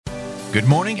Good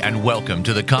morning and welcome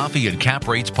to the Coffee and Cap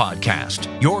Rates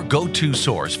podcast, your go-to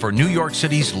source for New York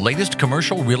City's latest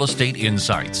commercial real estate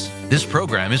insights. This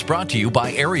program is brought to you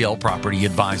by Ariel Property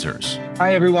Advisors.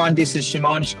 Hi, everyone. This is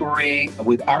Shimon Shkury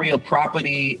with Ariel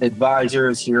Property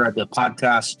Advisors here at the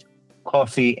podcast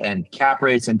Coffee and Cap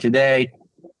Rates. And today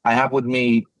I have with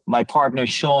me my partner,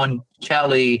 Sean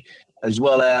Kelly, as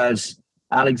well as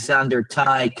Alexander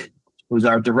Taic, who's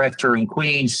our director in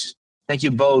Queens. Thank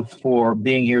you both for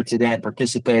being here today and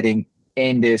participating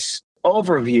in this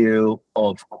overview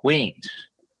of Queens.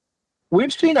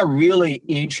 We've seen a really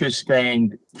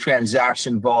interesting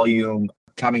transaction volume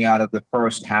coming out of the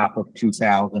first half of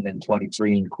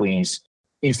 2023 in Queens.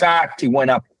 In fact, it went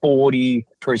up 40%,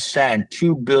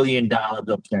 $2 billion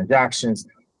of transactions.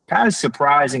 Kind of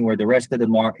surprising where the rest of the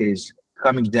market is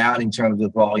coming down in terms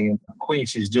of volume.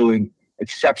 Queens is doing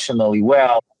exceptionally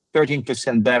well,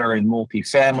 13% better in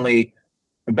multifamily,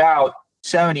 about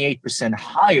 78%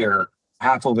 higher,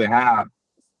 half over half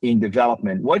in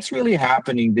development. What's really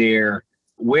happening there?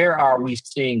 Where are we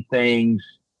seeing things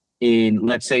in,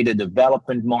 let's say, the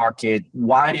development market?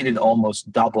 Why did it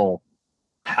almost double,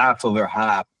 half over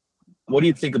half? What do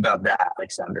you think about that,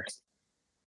 Alexander?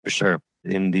 For sure.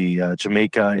 In the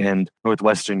Jamaica and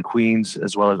Northwestern Queens,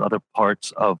 as well as other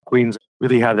parts of Queens,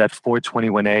 really have that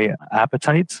 421A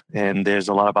appetite. And there's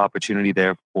a lot of opportunity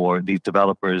there for these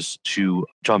developers to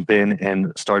jump in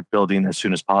and start building as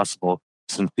soon as possible.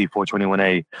 Since the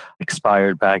 421A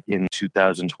expired back in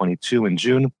 2022 in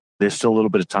June, there's still a little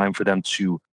bit of time for them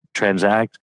to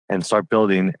transact and start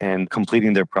building and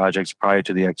completing their projects prior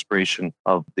to the expiration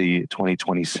of the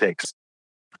 2026.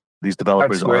 These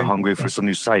developers are hungry for some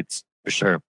new sites. For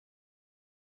sure.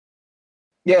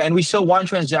 Yeah, and we saw one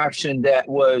transaction that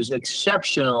was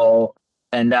exceptional,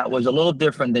 and that was a little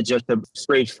different than just a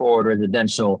straightforward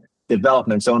residential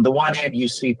development. So on the one hand, you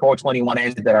see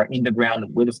 421As that are in the ground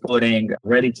with footing,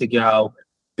 ready to go,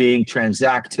 being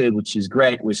transacted, which is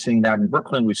great. We're seeing that in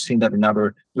Brooklyn. We've seen that in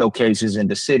other locations in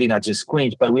the city, not just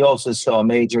Queens, but we also saw a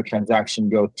major transaction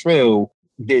go through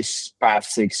this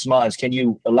past 6 months. Can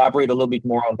you elaborate a little bit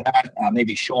more on that?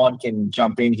 Maybe Sean can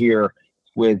jump in here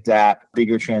with that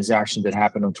bigger transaction that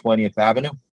happened on 20th Avenue.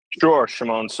 Sure,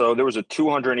 Shimon. So there was a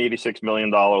 $286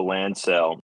 million land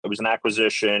sale. It was an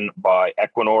acquisition by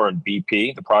Equinor and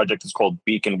BP. The project is called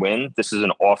Beacon Wind. This is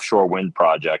an offshore wind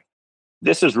project.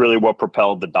 This is really what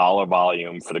propelled the dollar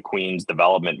volume for the Queens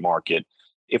development market.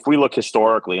 If we look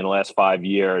historically in the last 5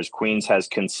 years, Queens has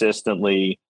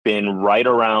consistently been right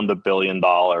around $1 billion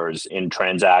in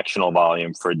transactional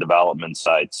volume for development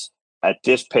sites. At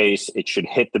this pace, it should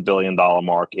hit the $1 billion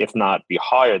mark, if not be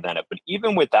higher than it. But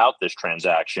even without this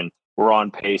transaction, we're on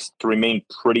pace to remain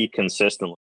pretty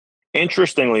consistent.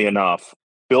 Interestingly enough,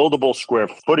 buildable square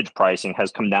footage pricing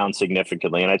has come down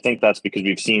significantly. And I think that's because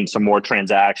we've seen some more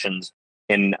transactions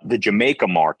in the Jamaica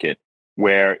market,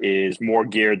 where it is more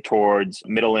geared towards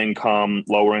middle income,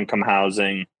 lower income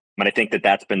housing. And I think that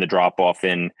that's been the drop off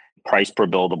in price per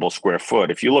buildable square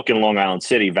foot. If you look in Long Island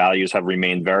City, values have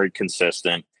remained very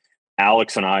consistent.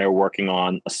 Alex and I are working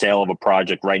on a sale of a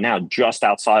project right now just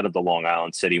outside of the Long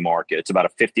Island City market. It's about a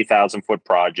 50,000 foot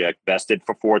project vested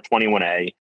for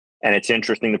 421A. And it's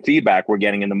interesting the feedback we're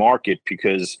getting in the market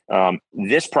because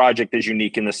this project is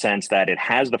unique in the sense that it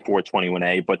has the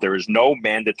 421A, but there is no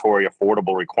mandatory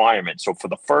affordable requirement. So for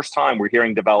the first time, we're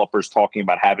hearing developers talking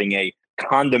about having a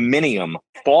condominium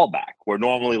fallback, where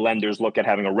normally lenders look at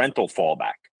having a rental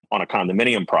fallback on a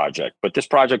condominium project. But this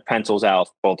project pencils out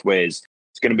both ways.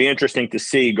 It's going to be interesting to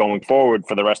see going forward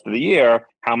for the rest of the year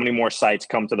how many more sites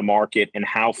come to the market and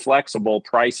how flexible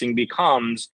pricing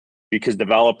becomes, because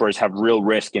developers have real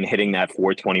risk in hitting that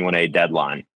 421A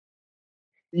deadline.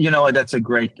 You know, that's a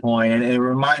great point. And it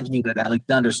reminds me that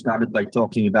Alexander started by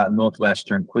talking about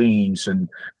Northwestern Queens and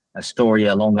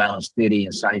Astoria, Long Island City,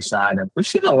 and Sunnyside. And we've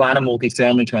seen a lot of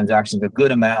multifamily transactions, a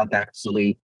good amount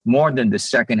actually, more than the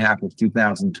second half of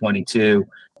 2022.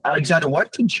 Alexander,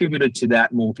 what contributed to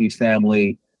that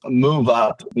multifamily move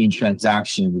up in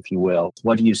transactions, if you will?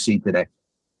 What do you see today?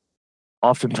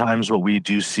 Oftentimes what we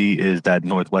do see is that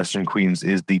Northwestern Queens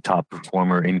is the top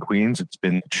performer in Queens. It's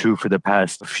been true for the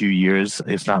past few years,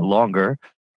 if not longer.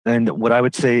 And what I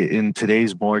would say in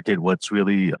today's market, what's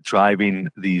really driving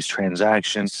these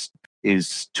transactions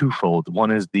is twofold.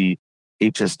 One is the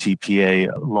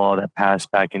HSTPA law that passed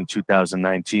back in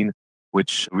 2019,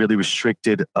 which really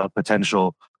restricted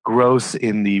potential growth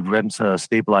in the rent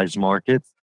stabilized market,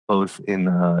 both in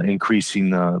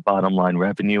increasing bottom line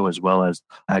revenue as well as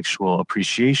actual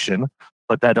appreciation.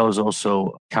 But that was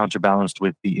also counterbalanced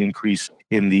with the increase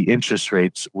in the interest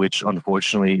rates, which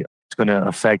unfortunately is going to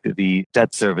affect the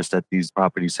debt service that these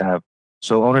properties have.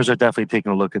 So owners are definitely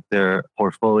taking a look at their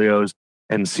portfolios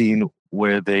and seeing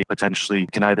where they potentially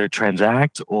can either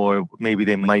transact, or maybe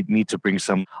they might need to bring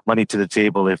some money to the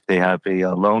table if they have a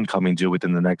loan coming due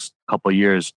within the next couple of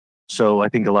years. So I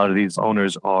think a lot of these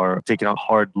owners are taking a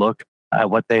hard look at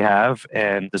what they have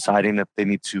and deciding if they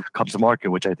need to come to market,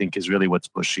 which I think is really what's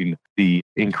pushing the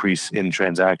increase in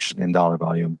transaction and dollar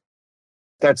volume.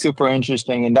 That's super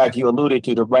interesting. And that you alluded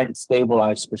to the rent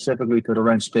stabilized, specifically to the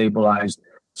rent stabilized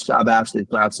sub-asset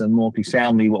class and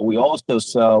multifamily. What we also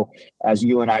saw, as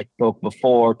you and I spoke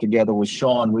before together with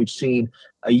Sean, we've seen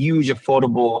a huge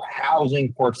affordable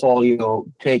housing portfolio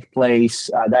take place.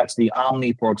 That's the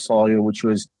Omni portfolio, which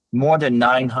was more than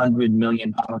 $900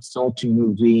 million sold to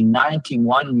Nuveen.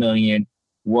 91 million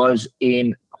was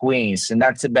in Queens. And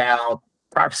that's about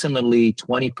approximately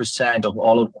 20% of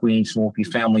all of Queens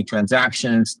multifamily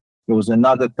transactions. There was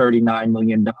another $39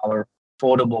 million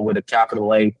affordable with a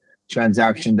capital A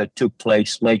transaction that took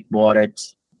place. Lake bought it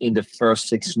in the first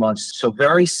 6 months. So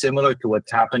very similar to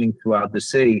what's happening throughout the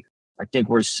city. I think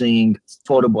we're seeing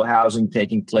affordable housing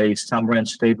taking place, some rent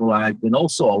stabilized, and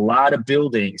also a lot of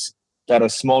buildings that are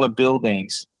smaller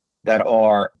buildings that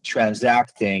are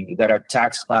transacting, that are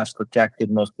tax class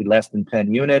protected, mostly less than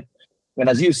 10 unit. And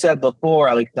as you said before,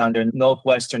 Alexander,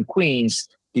 Northwestern Queens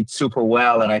did super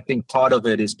well. And I think part of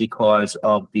it is because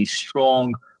of the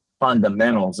strong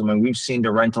fundamentals. I mean, we've seen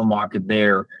the rental market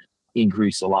there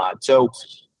increase a lot. So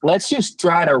let's just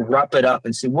try to wrap it up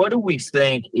and see, what do we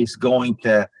think is going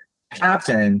to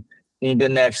happen in the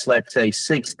next, let's say,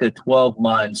 6 to 12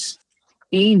 months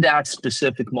in that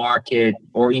specific market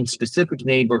or in specific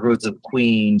neighborhoods of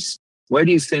Queens? Where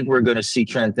do you think we're going to see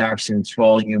transactions,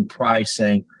 volume,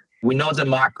 pricing? We know the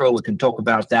macro, we can talk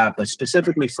about that, but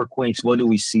specifically for Queens, what do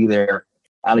we see there,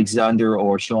 Alexander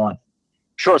or Sean?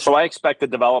 Sure. So I expect the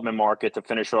development market to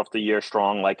finish off the year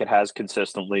strong like it has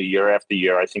consistently year after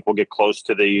year. I think we'll get close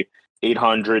to the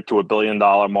 $800 to $1 billion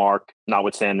mark,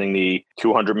 notwithstanding the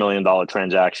 $200 million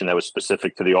transaction that was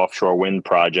specific to the offshore wind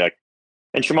project.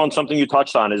 And Shimon, something you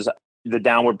touched on is the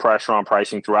downward pressure on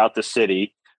pricing throughout the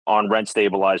city on rent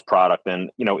stabilized product.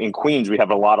 And, in Queens, we have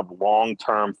a lot of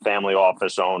long-term family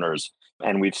office owners,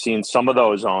 and we've seen some of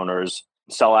those owners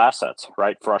sell assets,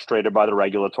 right? Frustrated by the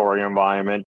regulatory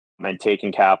environment and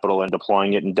taking capital and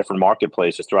deploying it in different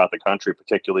marketplaces throughout the country,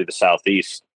 particularly the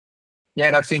Southeast.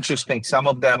 Yeah, that's interesting. Some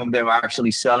of them are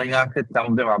actually selling assets. Some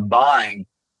of them are buying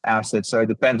assets. So it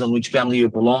depends on which family you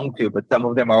belong to. But some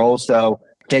of them are also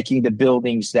taking the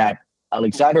buildings that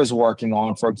Alexander's working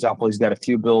on. For example, he's got a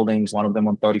few buildings, one of them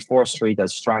on 34th Street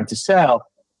that's trying to sell,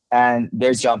 and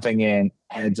they're jumping in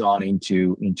heads on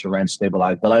into rent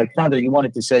stabilized. But Alexander, you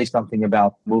wanted to say something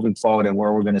about moving forward and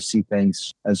where we're going to see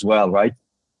things as well, right?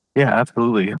 Yeah,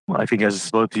 absolutely. I think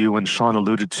as both you and Sean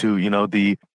alluded to,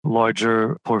 the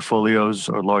larger portfolios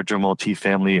or larger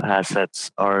multifamily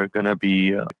assets are going to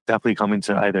be definitely coming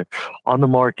to either on the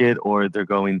market, or they're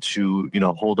going to,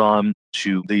 hold on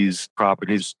to these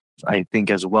properties. I think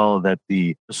as well that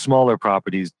the smaller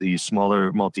properties, the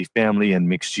smaller multifamily and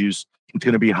mixed use, it's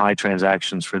going to be high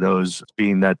transactions for those,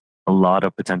 being that a lot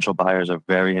of potential buyers are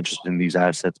very interested in these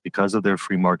assets because of their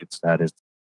free market status.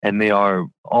 And they are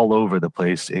all over the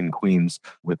place in Queens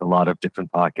with a lot of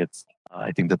different pockets.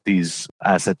 I think that these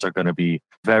assets are going to be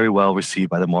very well received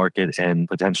by the market and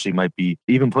potentially might be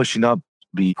even pushing up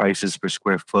the prices per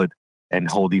square foot and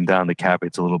holding down the cap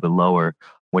rates a little bit lower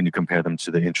when you compare them to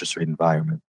the interest rate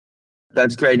environment.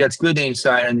 That's great. That's good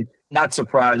insight. And not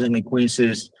surprisingly, Queens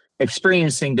is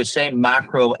experiencing the same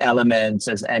macro elements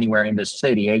as anywhere in the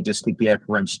city. HSTPF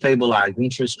rent stabilized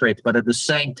interest rates, but at the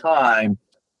same time,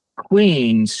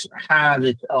 Queens has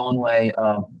its own way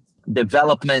of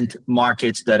development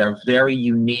markets that are very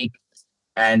unique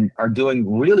and are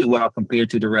doing really well compared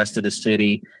to the rest of the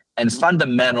city, and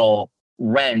fundamental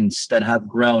rents that have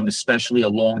grown, especially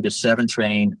along the 7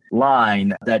 train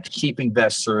line, that keep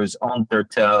investors on their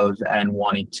toes and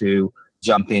wanting to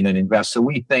jump in and invest. So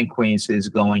we think Queens is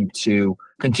going to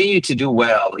continue to do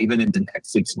well, even in the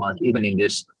next 6 months, even in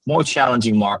this more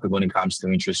challenging market when it comes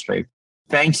to interest rate.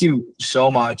 Thank you so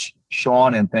much,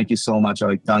 Sean, and thank you so much,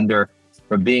 Alexander,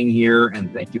 for being here,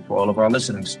 and thank you for all of our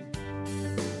listeners.